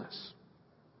stillness,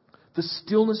 the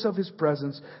stillness of His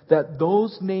presence, that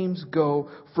those names go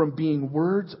from being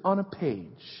words on a page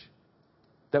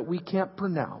that we can't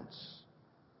pronounce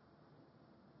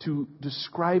to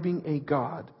describing a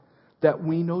God that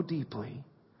we know deeply,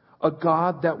 a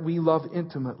God that we love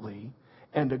intimately,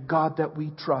 and a God that we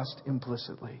trust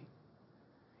implicitly.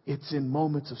 It's in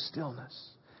moments of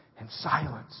stillness and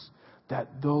silence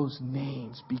that those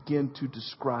names begin to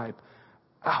describe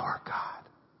our God,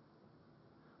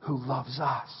 who loves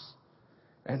us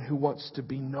and who wants to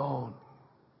be known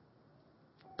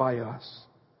by us.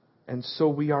 And so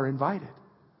we are invited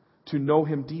to know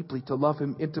Him deeply, to love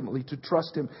Him intimately, to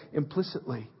trust Him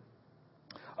implicitly.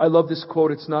 I love this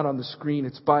quote. It's not on the screen.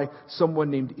 It's by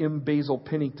someone named M. Basil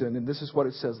Pennington. And this is what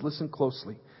it says. Listen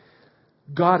closely.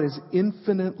 God is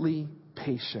infinitely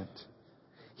patient.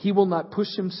 He will not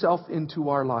push Himself into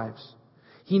our lives.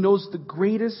 He knows the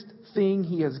greatest thing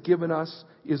He has given us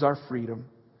is our freedom.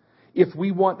 If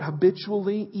we want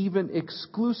habitually, even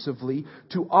exclusively,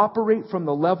 to operate from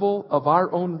the level of our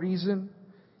own reason,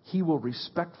 He will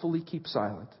respectfully keep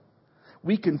silent.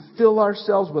 We can fill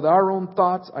ourselves with our own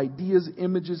thoughts, ideas,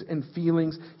 images, and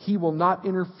feelings. He will not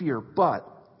interfere. But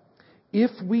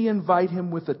if we invite Him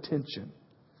with attention,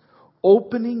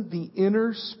 opening the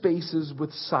inner spaces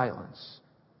with silence,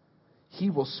 He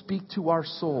will speak to our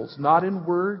souls, not in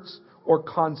words or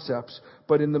concepts,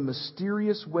 but in the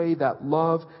mysterious way that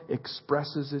love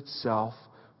expresses itself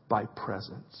by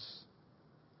presence.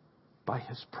 By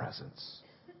His presence.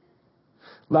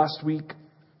 Last week,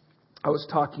 I was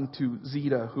talking to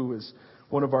Zita, who is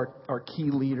one of our key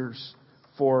leaders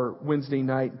for Wednesday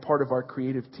night, part of our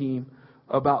creative team,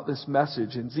 about this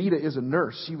message. And Zita is a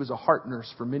nurse. She was a heart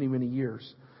nurse for many, many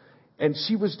years. And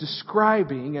she was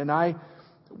describing, and I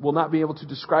will not be able to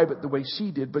describe it the way she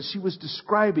did, but she was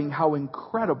describing how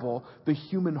incredible the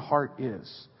human heart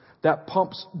is. That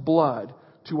pumps blood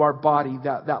to our body,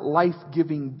 that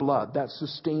life-giving blood that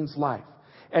sustains life.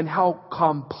 And how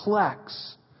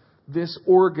complex this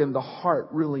organ, the heart,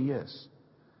 really is.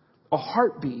 A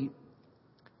heartbeat,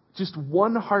 just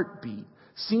one heartbeat,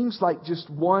 seems like just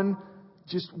one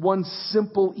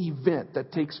simple event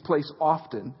that takes place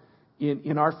often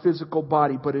in our physical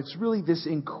body, but it's really this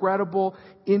incredible,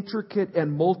 intricate,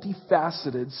 and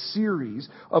multifaceted series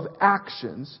of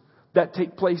actions that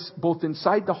take place both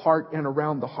inside the heart and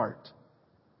around the heart.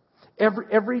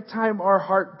 Every time our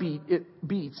heart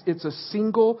beats, it's a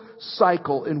single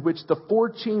cycle in which the four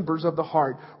chambers of the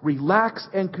heart relax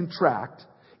and contract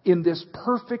in this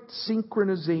perfect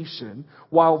synchronization,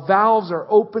 while valves are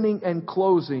opening and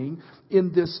closing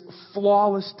in this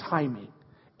flawless timing.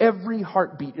 Every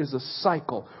heartbeat is a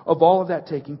cycle of all of that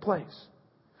taking place.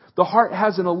 The heart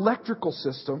has an electrical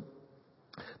system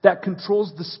that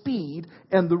controls the speed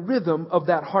and the rhythm of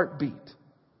that heartbeat.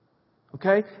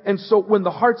 Okay? And so when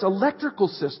the heart's electrical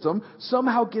system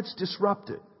somehow gets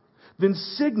disrupted, then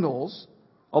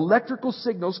electrical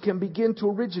signals can begin to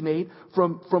originate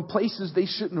from places they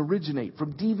shouldn't originate,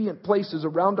 from deviant places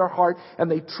around our heart,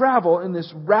 and they travel in this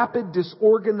rapid,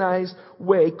 disorganized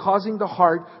way, causing the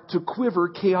heart to quiver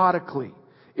chaotically.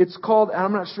 It's called, and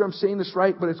I'm not sure I'm saying this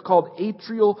right, but it's called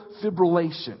atrial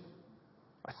fibrillation,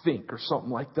 I think, or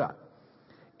something like that.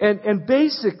 And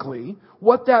basically,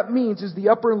 what that means is the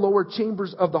upper and lower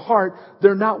chambers of the heart,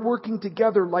 they're not working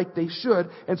together like they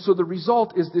should. And so the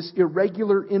result is this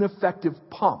irregular, ineffective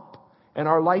pump. And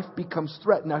our life becomes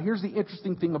threatened. Now, here's the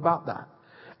interesting thing about that.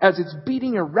 As it's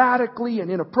beating erratically and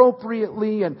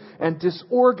inappropriately and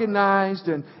disorganized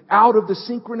and out of the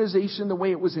synchronization the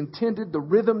way it was intended, the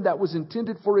rhythm that was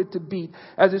intended for it to beat,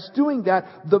 as it's doing that,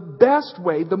 the best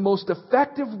way, the most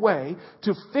effective way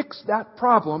to fix that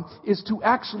problem is to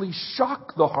actually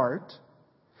shock the heart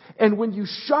And when you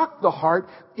shock the heart,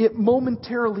 it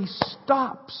momentarily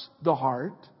stops the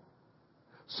heart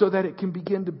so that it can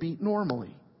begin to beat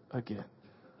normally again.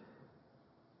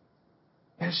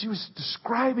 And as she was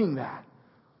describing that,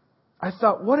 I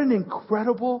thought, what an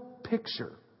incredible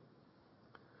picture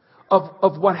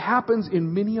of what happens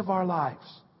in many of our lives.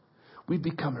 We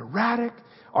become erratic.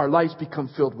 Our lives become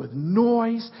filled with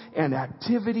noise and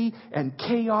activity and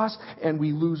chaos, and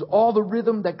we lose all the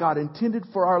rhythm that God intended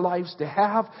for our lives to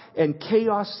have, and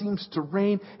chaos seems to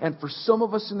reign. And for some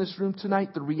of us in this room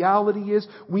tonight, the reality is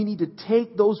we need to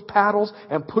take those paddles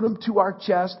and put them to our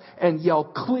chest and yell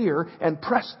clear and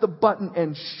press the button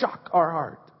and shock our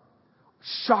heart,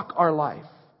 shock our life.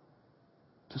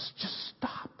 To just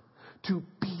stop, to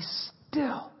be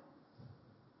still.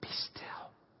 Be still.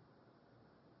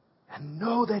 And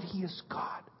know that He is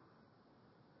God.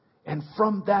 And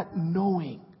from that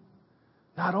knowing,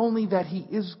 not only that He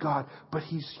is God, but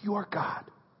He's your God.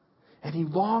 And He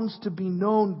longs to be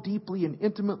known deeply and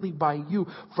intimately by you.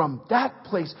 From that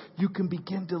place, you can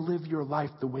begin to live your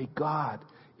life the way God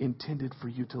intended for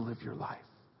you to live your life.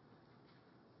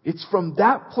 It's from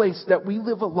that place that we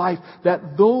live a life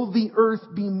that though the earth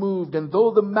be moved, and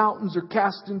though the mountains are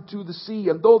cast into the sea,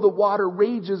 and though the water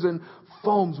rages and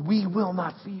foams, we will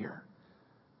not fear.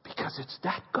 Because it's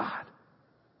that God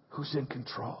who's in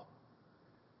control.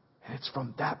 And it's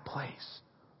from that place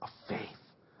of faith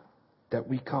that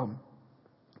we come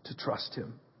to trust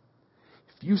Him.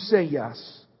 If you say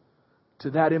yes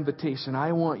to that invitation,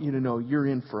 I want you to know you're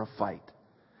in for a fight.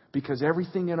 Because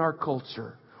everything in our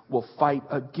culture will fight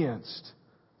against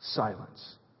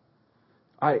silence.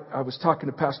 I was talking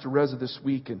to Pastor Reza this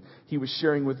week, and he was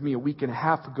sharing with me a week and a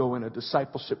half ago in a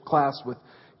discipleship class with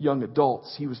young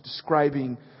adults. He was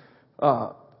describing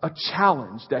a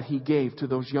challenge that he gave to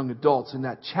those young adults, and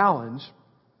that challenge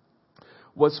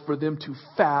was for them to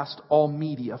fast all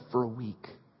media for a week.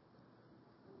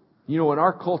 You know, in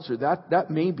our culture,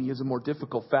 that maybe is a more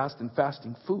difficult fast than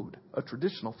fasting food, a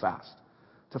traditional fast,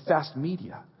 to fast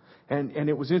media. And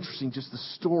it was interesting, just the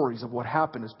stories of what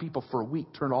happened as people for a week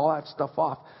turned all that stuff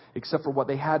off except for what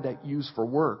they had to use for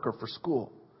work or for school.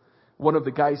 One of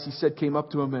the guys, he said, came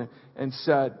up to him and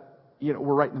said, you know,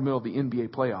 we're right in the middle of the NBA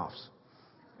playoffs.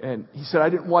 And he said, I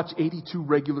didn't watch 82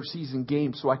 regular season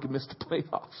games so I could miss the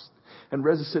playoffs. And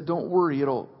Reza said, don't worry,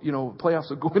 playoffs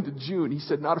will go into June. He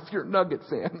said, not if you're a Nugget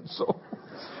fan. So,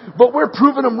 but we're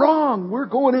proving them wrong. We're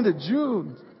going into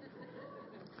June.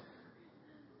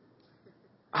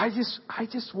 I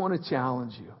just want to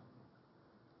challenge you.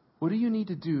 What do you need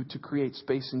to do to create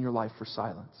space in your life for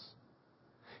silence?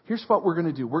 Here's what we're going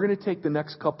to do. We're going to take the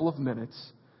next couple of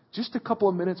minutes, just a couple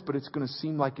of minutes, but it's going to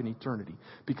seem like an eternity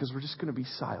because we're just going to be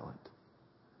silent.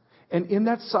 And in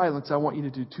that silence, I want you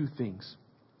to do two things.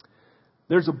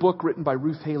 There's a book written by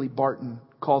Ruth Haley Barton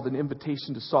called An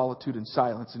Invitation to Solitude and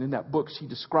Silence. And in that book, she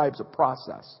describes a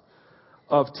process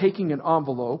of taking an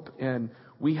envelope, and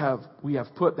we have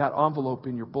put that envelope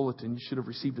in your bulletin. You should have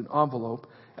received an envelope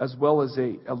as well as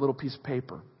a little piece of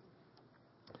paper.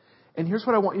 And here's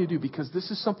what I want you to do, because this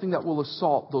is something that will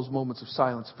assault those moments of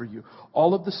silence for you.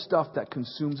 All of the stuff that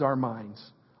consumes our minds,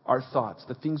 our thoughts,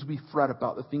 the things we fret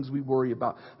about, the things we worry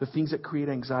about, the things that create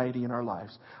anxiety in our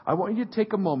lives. I want you to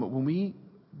take a moment when we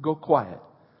go quiet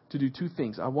to do two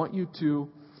things. I want you to,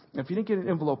 if you didn't get an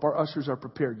envelope, our ushers are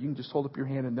prepared. You can just hold up your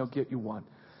hand and they'll get you one.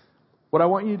 What I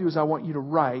want you to do is I want you to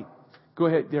write. Go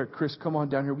ahead there, Chris, come on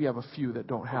down here. We have a few that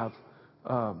don't have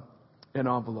an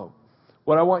envelope.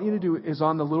 What I want you to do is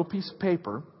on the little piece of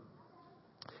paper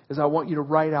is I want you to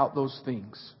write out those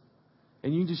things.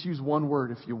 And you can just use one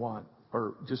word if you want.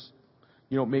 Or just,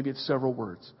 maybe it's several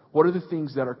words. What are the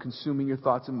things that are consuming your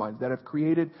thoughts and minds that have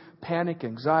created panic,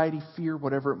 anxiety, fear,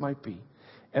 whatever it might be?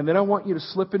 And then I want you to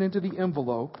slip it into the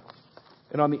envelope.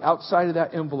 And on the outside of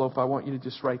that envelope, I want you to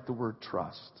just write the word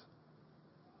trust.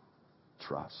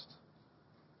 Trust.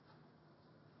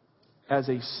 As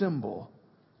a symbol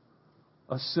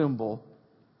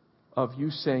of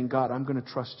you saying, God, I'm going to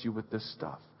trust you with this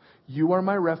stuff. You are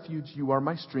my refuge. You are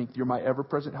my strength. You're my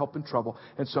ever-present help in trouble.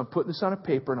 And so I'm putting this on a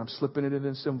paper and I'm slipping it in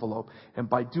this envelope. And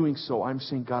by doing so, I'm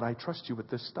saying, God, I trust you with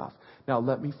this stuff. Now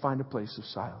let me find a place of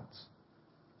silence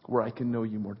where I can know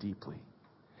you more deeply.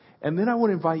 And then I want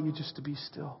to invite you just to be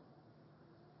still.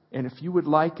 And if you would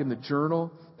like, in the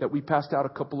journal that we passed out a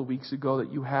couple of weeks ago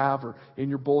that you have, or in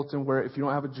your bulletin where if you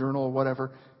don't have a journal or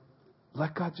whatever,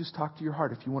 let God just talk to your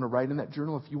heart. If you want to write in that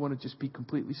journal, if you want to just be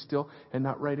completely still and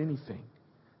not write anything.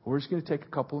 We're just going to take a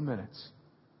couple of minutes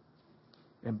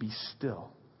and be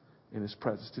still in His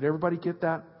presence. Did everybody get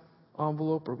that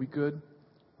envelope? Are we good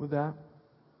with that?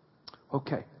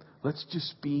 Okay, let's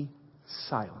just be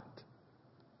silent.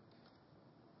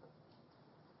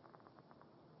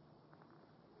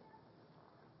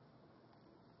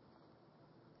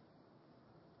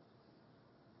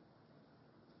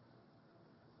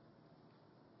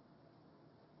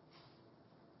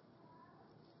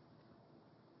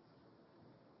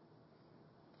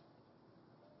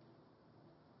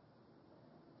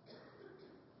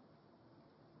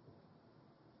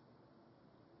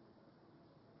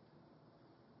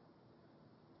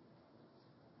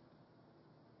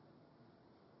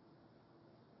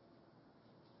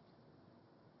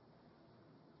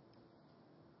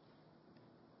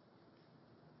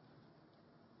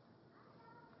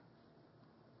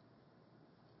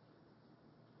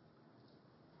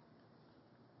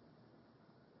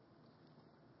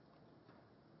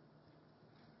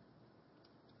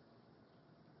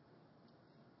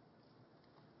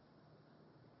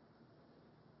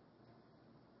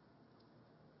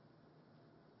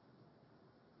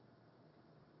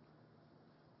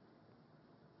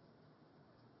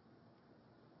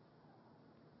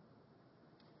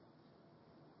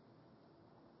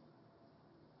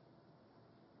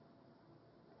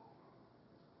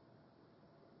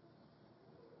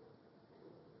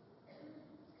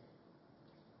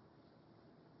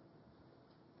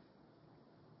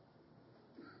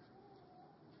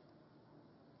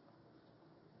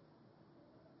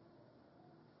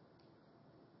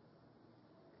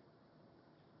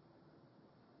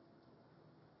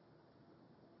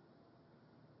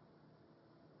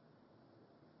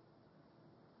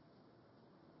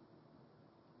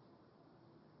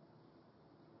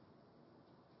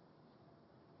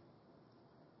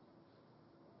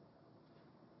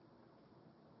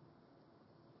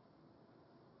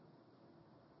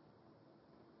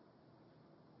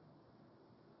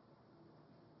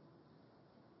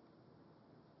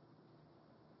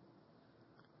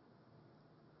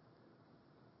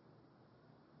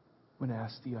 I'm going to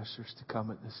ask the ushers to come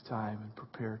at this time and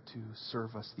prepare to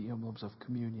serve us the emblems of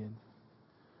communion.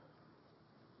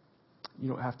 You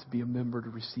don't have to be a member to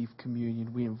receive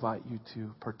communion. We invite you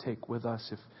to partake with us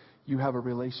if you have a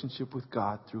relationship with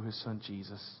God through His Son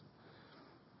Jesus.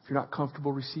 If you're not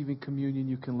comfortable receiving communion,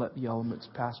 you can let the elements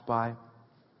pass by.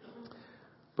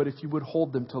 But if you would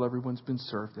hold them till everyone's been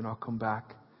served, and I'll come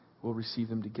back, we'll receive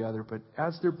them together. But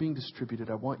as they're being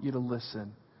distributed, I want you to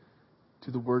listen to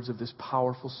the words of this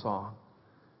powerful song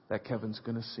that Kevin's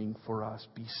going to sing for us.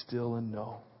 Be still and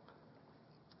know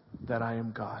that I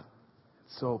am God.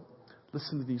 So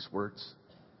listen to these words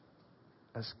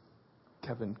as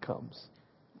Kevin comes.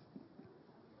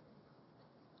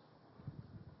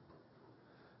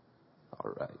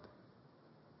 All right.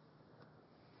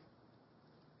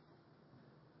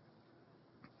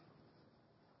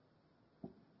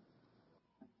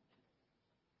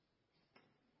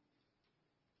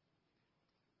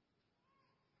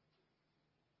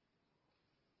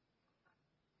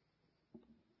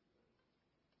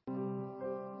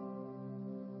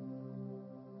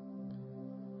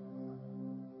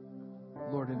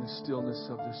 Lord, in the stillness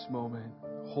of this moment,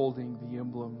 holding the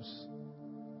emblems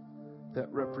that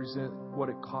represent what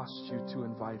it costs you to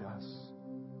invite us.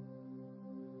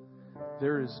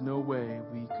 There is no way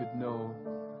we could know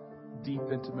deep,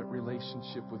 intimate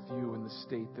relationship with you in the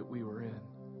state that we were in,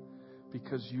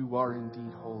 because you are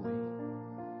indeed holy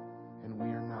and we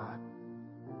are not.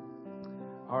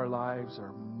 Our lives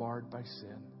are marred by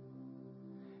sin.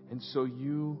 And so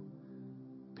you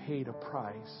paid a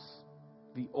price,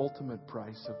 the ultimate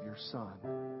price of your Son,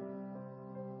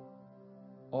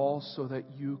 all so that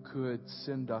you could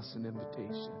send us an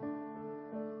invitation,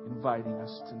 inviting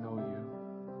us to know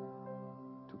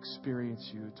you, to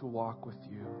experience you, to walk with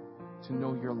you, to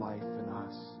know your life in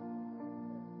us.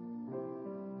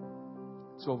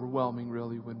 It's overwhelming,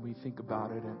 really, when we think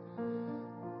about it.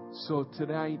 And so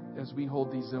tonight, as we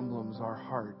hold these emblems, our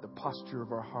heart, the posture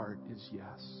of our heart is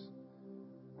yes.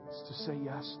 It's to say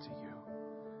yes to you,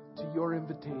 to your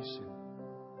invitation.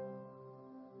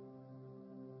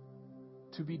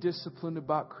 To be disciplined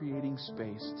about creating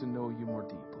space to know you more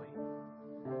deeply.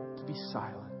 To be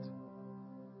silent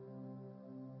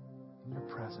in your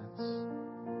presence.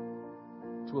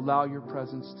 To allow your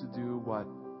presence to do what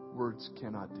words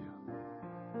cannot do.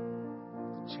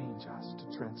 To change us,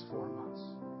 to transform us.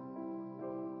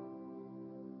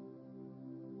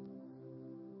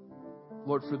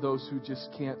 Lord, for those who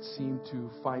just can't seem to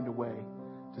find a way,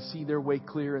 to see their way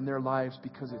clear in their lives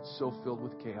because it's so filled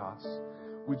with chaos,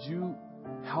 would you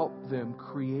help them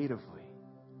creatively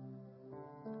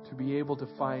to be able to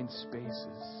find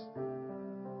spaces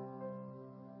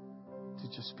to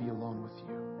just be alone with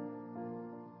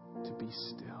you, to be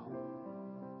still,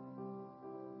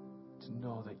 to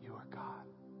know that you are God.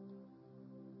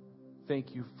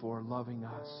 Thank you for loving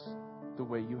us the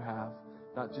way you have,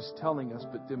 not just telling us,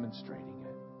 but demonstrating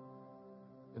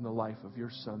it in the life of your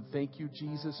Son. Thank you,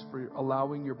 Jesus, for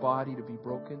allowing your body to be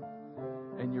broken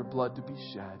and your blood to be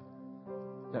shed,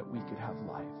 that we could have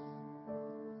life.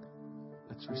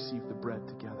 Let's receive the bread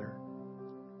together.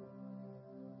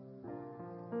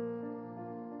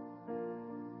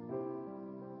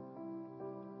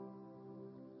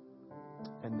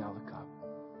 And now the cup.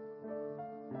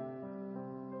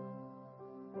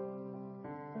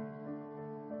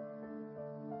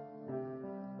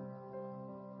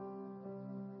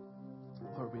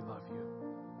 Lord, we love you.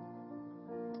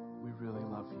 We really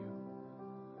love you.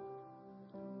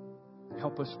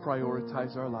 Help us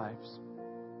prioritize our lives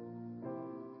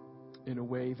in a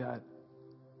way that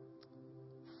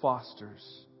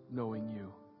fosters knowing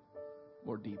you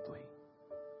more deeply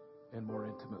and more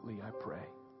intimately, I pray.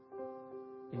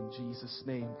 In Jesus'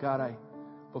 name. God,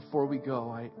 before we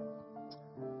go,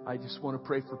 I just want to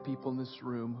pray for people in this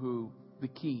room who the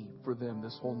key for them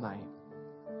this whole night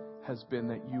has been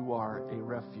that you are a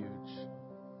refuge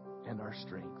and our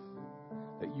strength.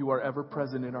 That you are ever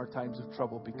present in our times of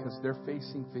trouble, because they're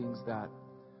facing things that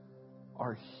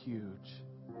are huge,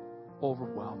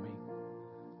 overwhelming,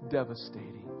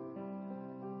 devastating.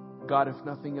 God, if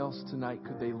nothing else tonight,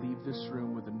 could they leave this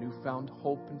room with a newfound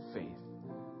hope and faith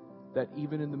that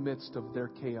even in the midst of their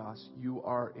chaos, you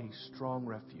are a strong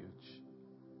refuge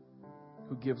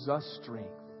who gives us strength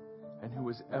and who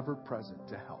is ever present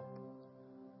to help.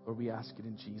 Lord, we ask it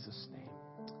in Jesus' name.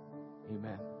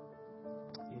 Amen.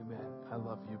 Amen. I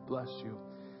love you. Bless you.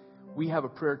 We have a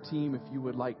prayer team. If you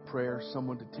would like prayer,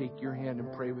 someone to take your hand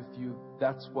and pray with you,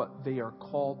 that's what they are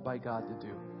called by God to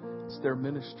do. It's their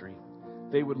ministry.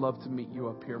 They would love to meet you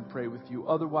up here and pray with you.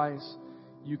 Otherwise,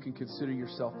 you can consider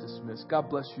yourself dismissed. God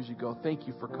bless you as you go. Thank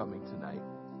you for coming tonight.